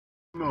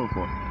me over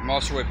for? I'm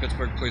also with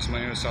Pittsburgh Police. My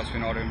name is South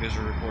Being Audio and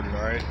Visual recorded,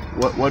 alright?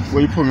 What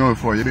you put me over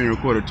for? You didn't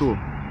record it too.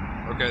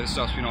 Okay, this is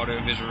South Being Audio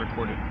and Visual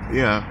recorded.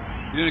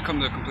 Yeah. You didn't come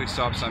to the complete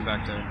stop sign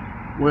back there.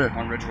 Where?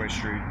 On Ridgeway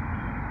Street.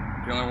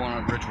 The only one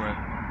on Ridgeway.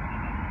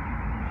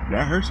 Did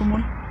I hurt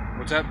someone?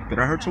 What's that? Did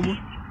I hurt someone?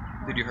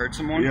 Did you hurt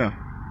someone? Yeah.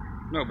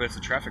 No, but it's a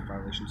traffic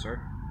violation,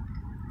 sir.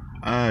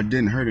 I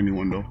didn't hurt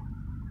anyone though.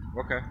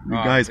 Okay. You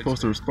guys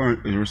supposed to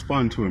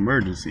respond to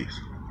emergencies.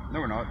 No,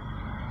 we're not.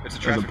 It's a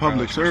traffic As a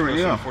public servant,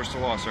 yeah. To enforce the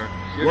law, sir.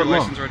 Do you what have a law?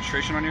 license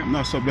registration on you? I'm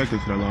not subjected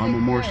to that law. I'm a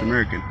Moorish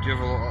American. Do you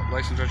have a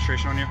license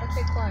registration on you?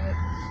 Okay, quiet.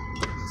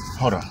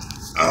 Hold on.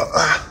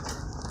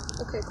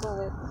 Okay,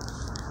 quiet.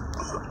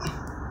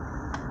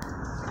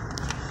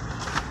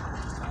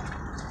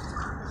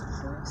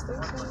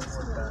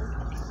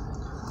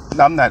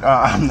 No, I'm not.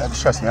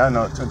 Trust me, I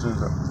know.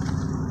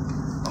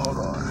 Hold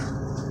on.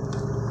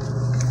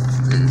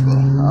 There you go.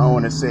 I don't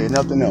want to say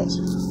nothing else.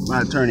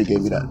 My attorney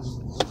gave me that.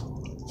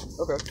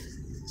 Okay.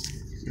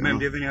 Ma'am,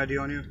 do you have any ID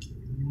on you?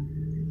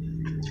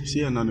 She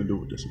had nothing to do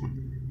with this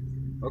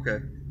one. Okay.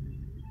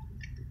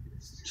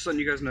 Just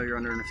letting you guys know you're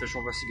under an official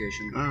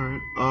investigation. All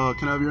right.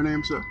 Can I have your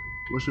name, sir?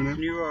 What's your name?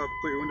 Can you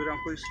put your window down,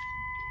 please?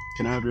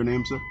 Can I have your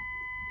name, sir?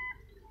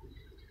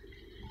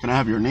 Can I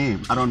have your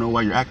name? I don't know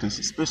why you're acting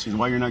suspicious.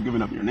 Why you're not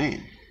giving up your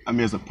name? I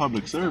mean, as a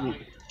public servant.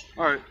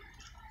 All right.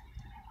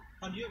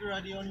 Do you have your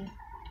ID on you?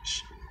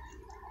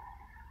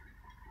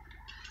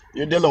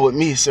 You're dealing with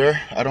me, sir.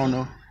 I don't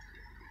know.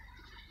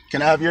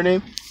 Can I have your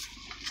name?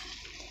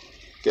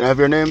 Can I have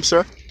your name,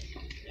 sir?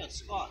 Yeah,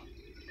 Scott.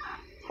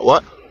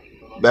 What?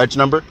 Badge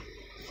number?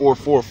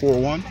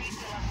 4441.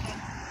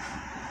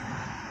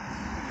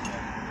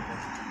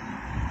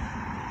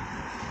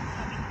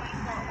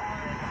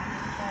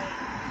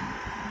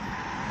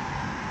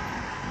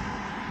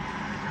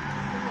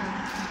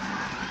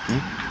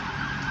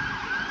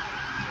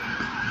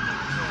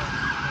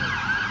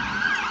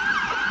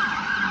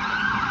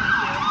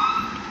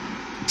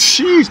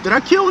 Jeez, did I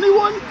kill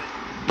anyone?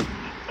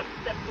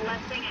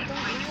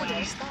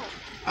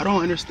 I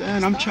don't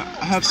understand.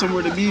 I have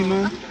somewhere to be,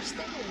 man.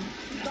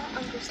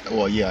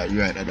 Well, yeah,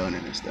 you're right. I don't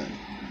understand.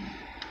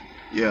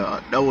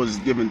 Yeah, that was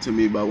given to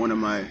me by one of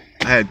my.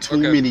 I had too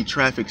many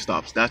traffic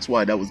stops. That's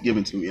why that was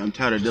given to me. I'm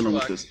tired of dealing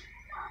with this.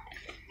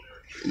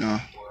 You know.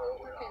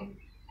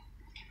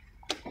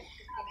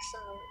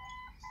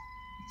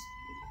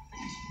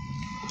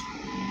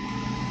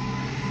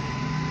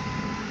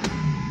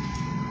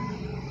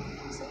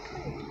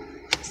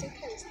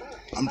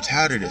 I'm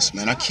tired of this,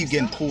 man. I keep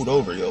getting pulled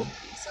over, yo.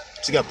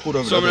 She got pulled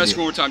over. So I'm gonna ask you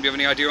one more time. Do you have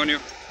any ID on you?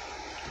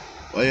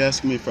 Why are you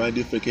asking me for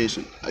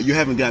identification? You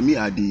haven't got me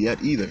ID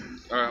yet either.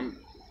 Can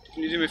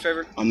you do me a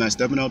favor? I'm not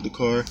stepping out the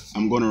car.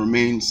 I'm going to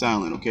remain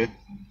silent, okay?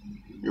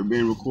 You're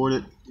being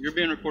recorded. You're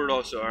being recorded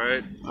also, all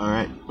right? All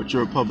right, but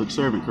you're a public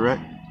servant,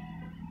 correct?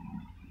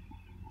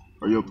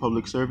 Are you a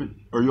public servant?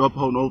 Are you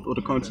upholding oath of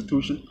the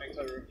Constitution?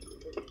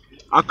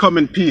 I'll come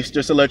in peace,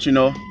 just to let you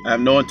know. I have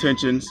no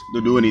intentions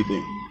to do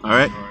anything, all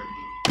right? All right.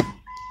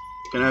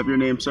 Can I have your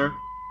name, sir,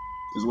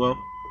 as well?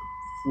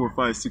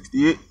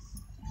 4568.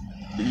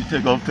 Did you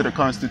take oath to the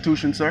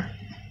Constitution, sir?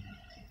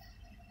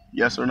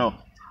 Yes or no?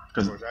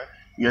 Because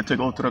you gotta take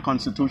oath to the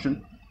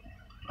Constitution.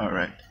 All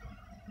right.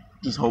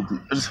 I just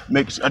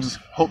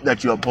hope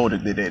that you uphold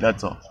it today.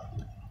 That's all.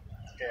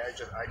 Okay,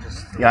 I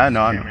just. Yeah, I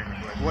know.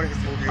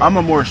 I'm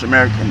a Moorish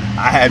American.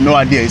 I had no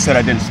idea. He said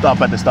I didn't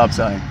stop at the stop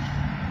sign.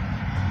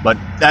 But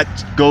that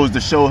goes to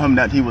show him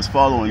that he was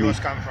following me. You was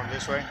coming from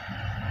this way?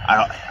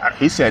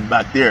 He said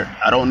back there.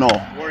 I don't know.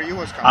 Where you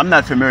was coming I'm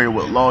not familiar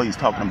with law he's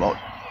talking about.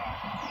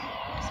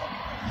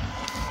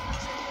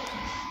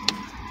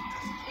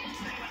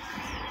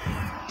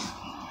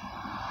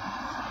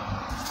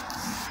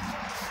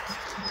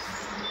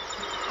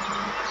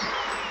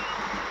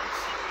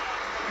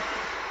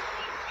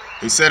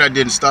 He said I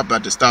didn't stop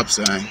at the stop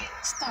sign.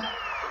 Stop.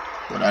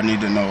 But I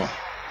need to know.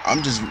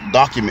 I'm just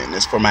documenting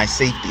this for my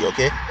safety,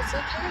 okay? It's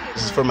okay.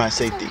 This is for my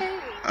safety. Okay.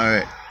 All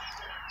right.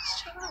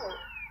 Just chill out.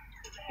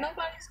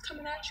 Nobody's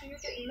coming at you. You're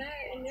getting mad,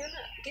 and you're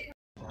not getting.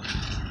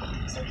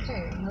 It's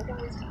okay.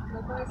 Nobody's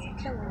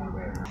killing you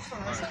right now.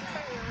 It's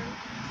okay, man.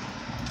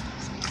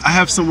 I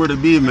have somewhere to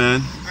be,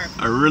 man.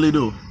 I really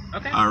do.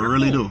 Okay. I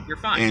really do. You're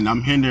fine. And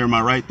I'm hindering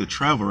my right to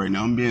travel right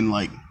now. I'm being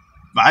like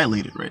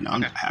violated right now.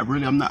 Okay.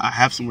 I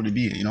have somewhere to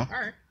be, you know? All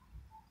right.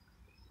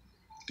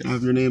 Can I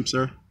have your name,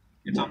 sir?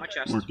 It's on my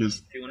chest.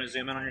 Marcus. If you want to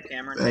zoom in on your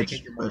camera and take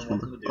it, you're more than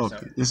welcome to do Okay.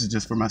 so. This is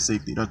just for my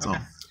safety. That's all.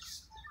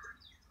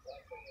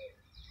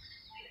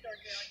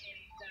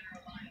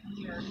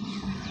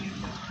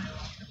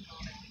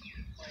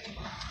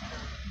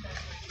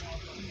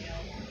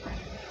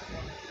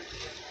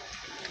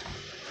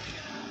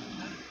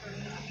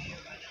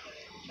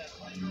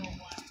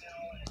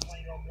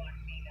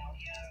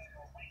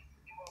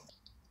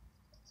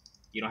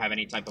 You don't have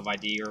any type of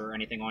ID or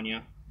anything on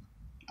you?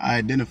 I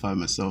identify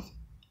myself.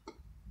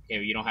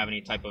 Okay, you don't have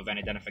any type of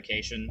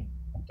identification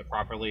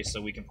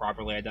so we can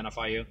properly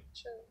identify you?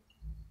 Sure.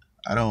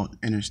 I don't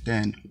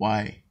understand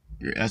why.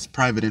 That's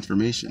private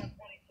information.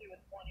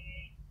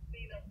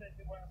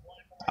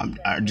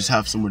 I just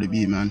have somewhere to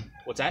be, man.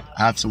 What's that?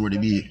 I have somewhere to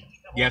be.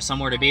 You have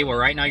somewhere to be? Well,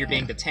 right now you're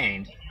being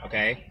detained,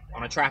 okay?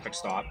 On a traffic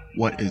stop.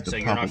 What is the So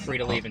proper? you're not free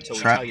to leave until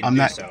we tell you to I'm do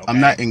not. so. Okay? I'm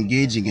not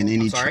engaging in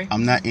any. Sorry?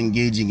 I'm not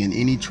engaging in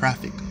any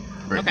traffic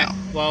right Okay. now.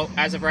 Well,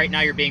 as of right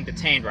now, you're being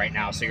detained right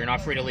now, so you're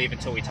not free to leave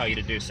until we tell you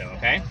to do so.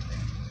 Okay?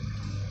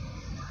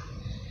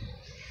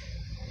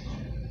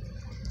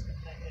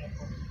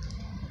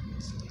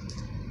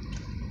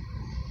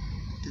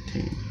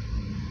 Detained.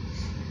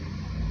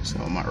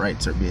 So my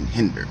rights are being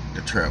hindered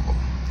to travel.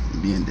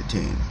 I'm being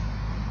detained.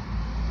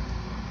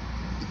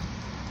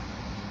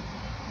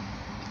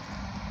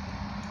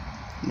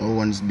 No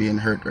one's being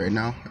hurt right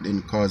now. I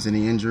didn't cause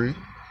any injury.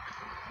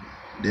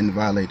 Didn't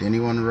violate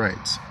anyone's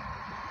rights.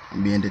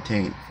 I'm being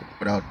detained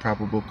without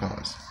probable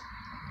cause.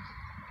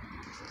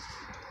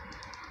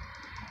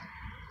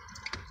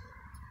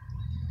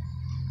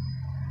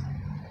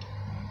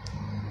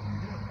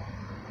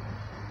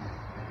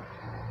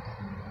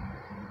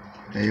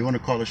 Hey, you want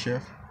to call the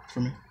sheriff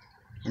for me?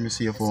 Let me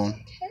see your phone.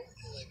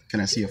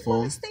 Can I see your You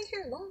want phone? to stay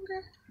here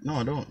longer? No,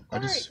 I don't. I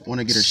just Alright. want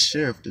to get a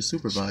sheriff to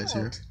supervise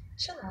here.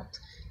 Chill out.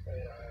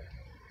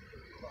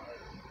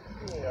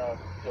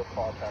 You'll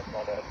contact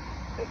all that.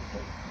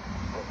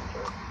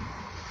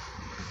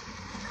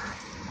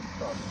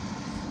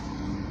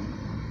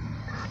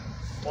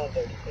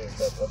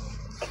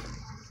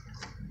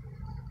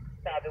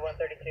 Copy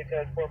 132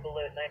 code 4 Blue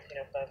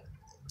 1905.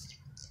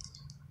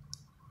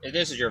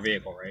 This is your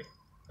vehicle, right?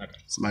 Okay.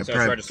 It's my So it's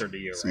private. registered to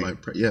you, It's right?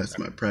 it's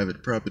my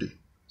private property.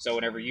 So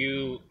whenever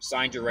you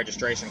signed your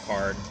registration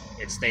card,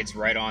 it states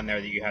right on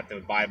there that you have to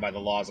abide by the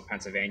laws of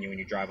Pennsylvania when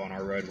you drive on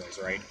our roadways,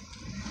 right?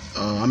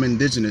 I'm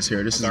indigenous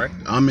here. This I'm sorry?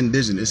 I'm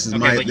indigenous. This is Okay,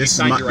 my. but you This is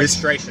signed my. your This,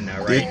 registration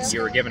now, right? this-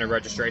 You were given a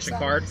registration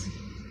card,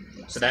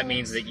 so that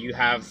means that you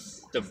have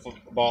to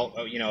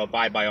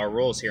abide by our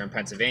rules here in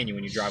Pennsylvania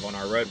when you drive on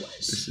our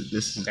roadways.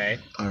 this is Okay,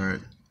 all right.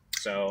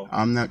 so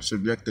I'm not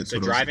subjected so to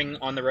those. driving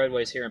on the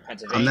roadways here in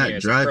Pennsylvania I'm not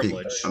is driving. a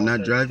privilege. I'm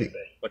not driving.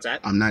 What's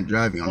that? I'm not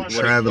driving. I'm What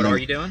traveling. are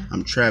you doing?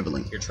 I'm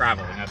traveling You're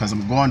traveling. Okay. because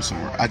I'm going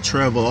somewhere. I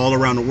travel all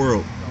around the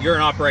world. You're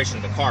in operation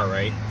of the car,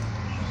 right?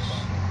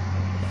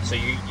 So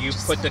you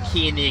put the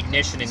key in the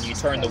ignition and you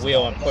turn the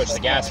wheel and push the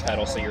gas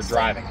pedal, so you're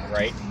driving,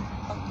 right?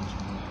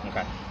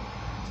 Okay.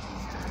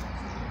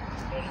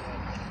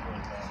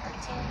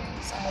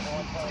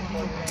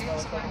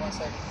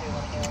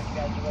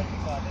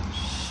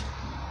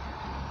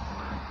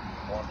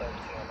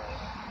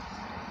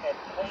 At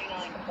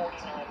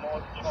 2949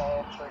 North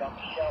Charles Street on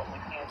Shelton,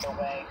 Kansas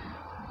Way.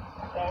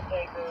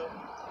 Saltaker.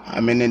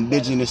 I'm an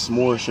indigenous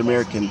Moorish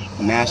American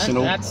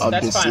national That's of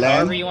this fine.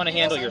 However land. you want to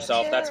handle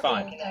yourself, that's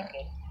fine.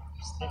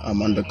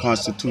 I'm under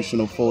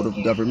constitutional fold of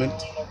government.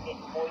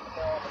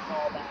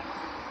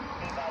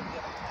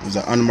 There's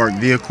an unmarked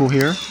vehicle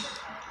here.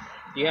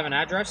 Do you have an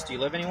address? Do you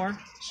live anywhere?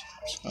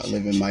 I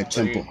live in my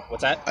temple.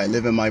 What's that? I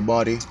live in my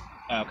body.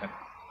 Oh, okay.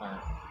 All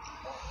right.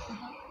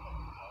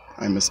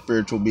 I'm a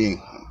spiritual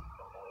being.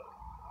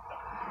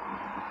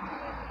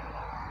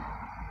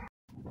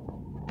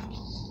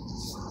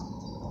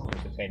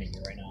 Detaining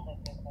you right now.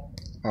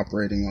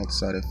 Operating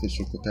outside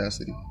official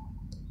capacity.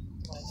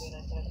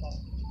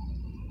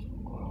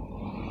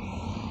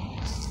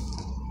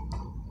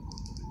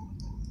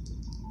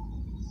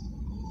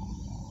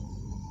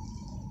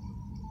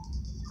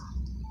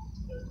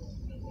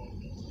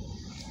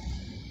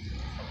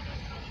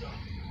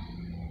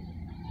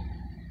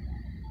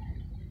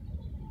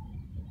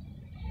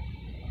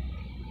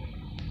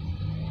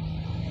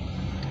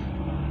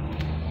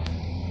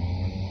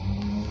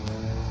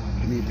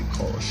 I need to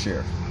call a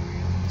sheriff.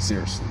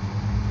 Seriously.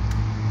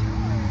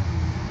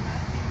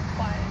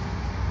 Quiet.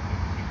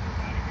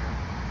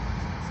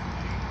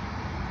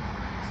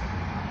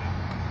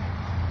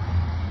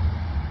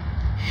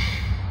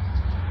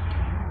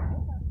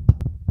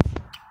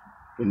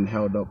 Been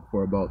held up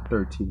for about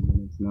 13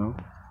 minutes now.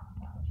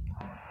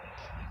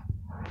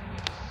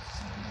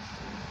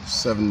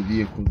 7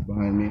 vehicles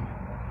behind me.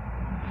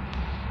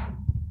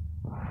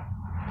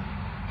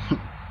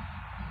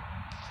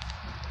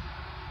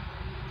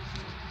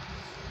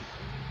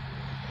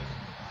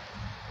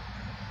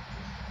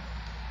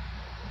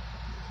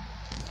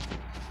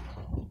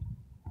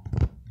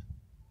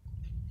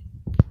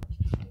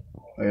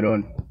 How you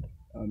doing?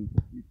 How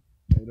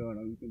you doing?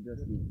 You can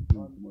just move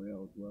somewhere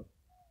else, bro.